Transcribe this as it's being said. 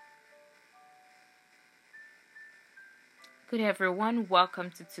Good everyone,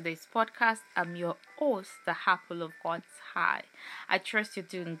 welcome to today's podcast. I'm your host, the Apple of God's High. I trust you're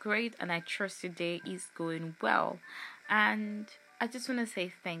doing great and I trust your day is going well. And I just want to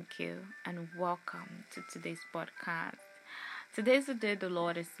say thank you and welcome to today's podcast. Today's the day the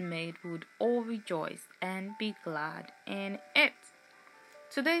Lord has made. We would all rejoice and be glad in it.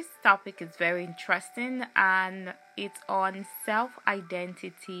 Today's topic is very interesting and it's on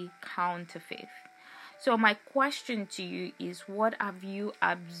self-identity counterfeit. So my question to you is, what have you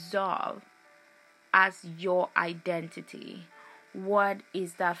observed as your identity? What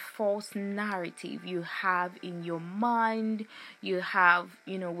is that false narrative you have in your mind? You have,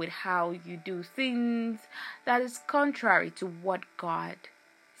 with how you do things that is contrary to what God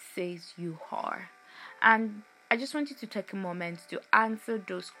says you are. And I just want you to take a moment to answer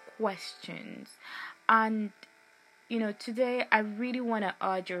those questions. And, today I really want to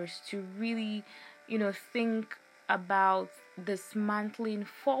urge us to really think about dismantling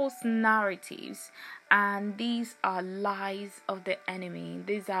false narratives, and these are lies of the enemy.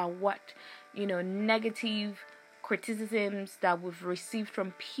 These are negative criticisms that we've received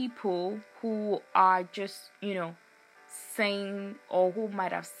from people who are just, saying, or who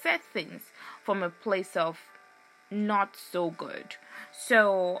might have said things from a place of not so good.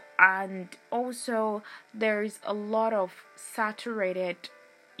 So, and also there's a lot of saturated,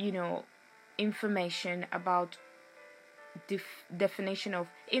 information about definition of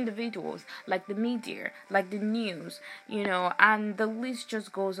individuals, like the media, like the news, and the list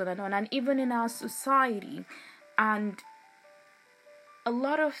just goes on, and even in our society. And a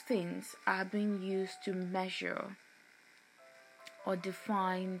lot of things are being used to measure or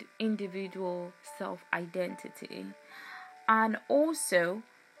define individual self-identity. And also,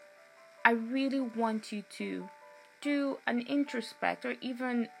 I really want you to do an introspect or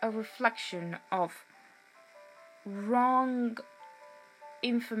even a reflection of wrong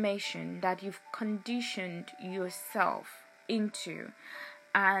information that you've conditioned yourself into,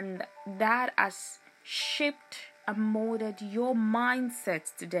 and that has shaped and molded your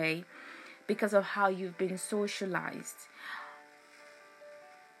mindset today because of how you've been socialized.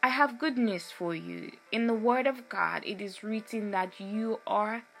 I have good news for you. In the Word of God, it is written that you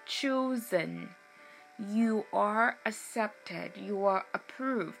are chosen. You are accepted, you are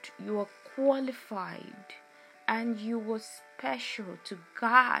approved, you are qualified, and you were special to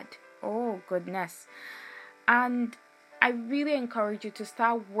God. Oh, goodness. And I really encourage you to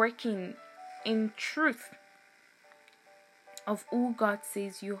start working in truth of who God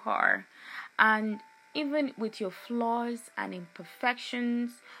says you are. And even with your flaws and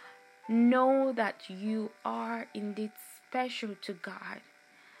imperfections, know that you are indeed special to God.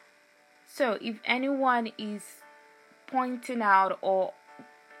 So if anyone is pointing out or,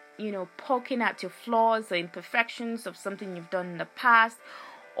 poking at your flaws or imperfections of something you've done in the past,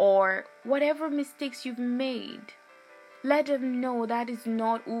 or whatever mistakes you've made, let them know that is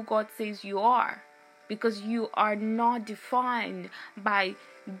not who God says you are, because you are not defined by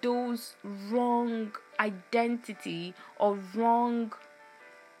those wrong identity or wrong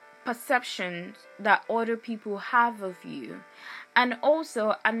perceptions that other people have of you. And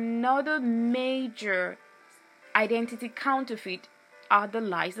also, another major identity counterfeit are the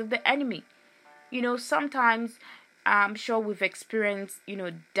lies of the enemy. Sometimes I'm sure we've experienced,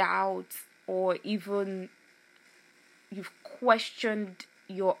 doubts, or even you've questioned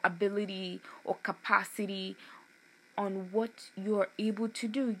your ability or capacity on what you're able to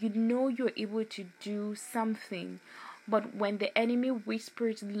do. You're able to do something, but when the enemy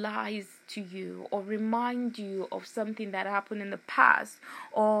whispers lies to you or remind you of something that happened in the past,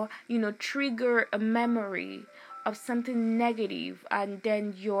 or trigger a memory of something negative, and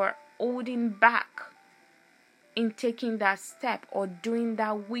then you're holding back in taking that step or doing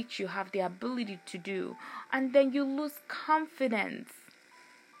that which you have the ability to do, and then you lose confidence,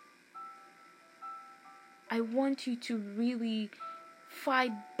 I want you to really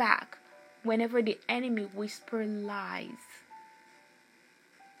fight back whenever the enemy whispers lies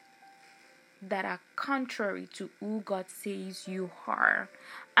that are contrary to who God says you are.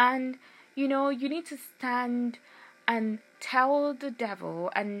 And you need to stand and tell the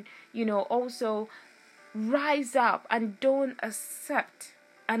devil, and also rise up and don't accept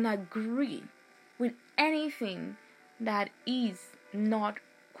and agree with anything that is not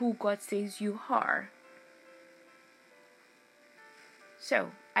who God says you are.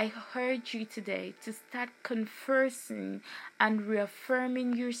 So, I urge you today to start conversing and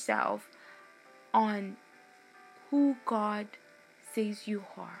reaffirming yourself on who God says you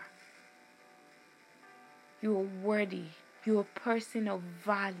are. You are worthy. You are a person of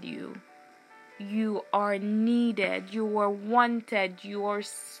value. You are needed. You are wanted. You are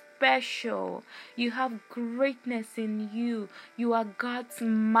special. You have greatness in you. You are God's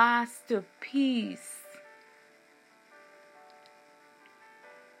masterpiece.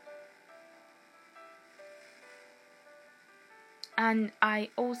 And I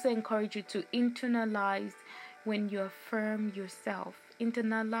also encourage you to internalize when you affirm yourself.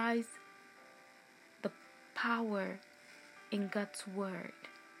 Internalize the power in God's word.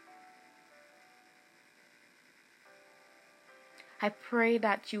 I pray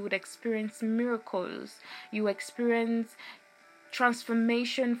that you would experience miracles. You experience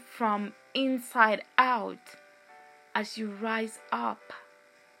transformation from inside out as you rise up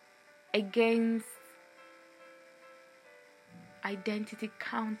against identity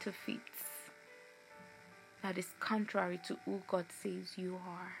counterfeits that is contrary to who God says you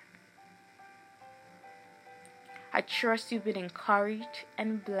are. I trust you've been encouraged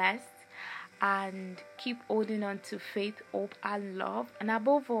and blessed, and keep holding on to faith, hope, and love, and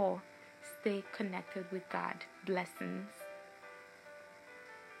above all, stay connected with God. Blessings.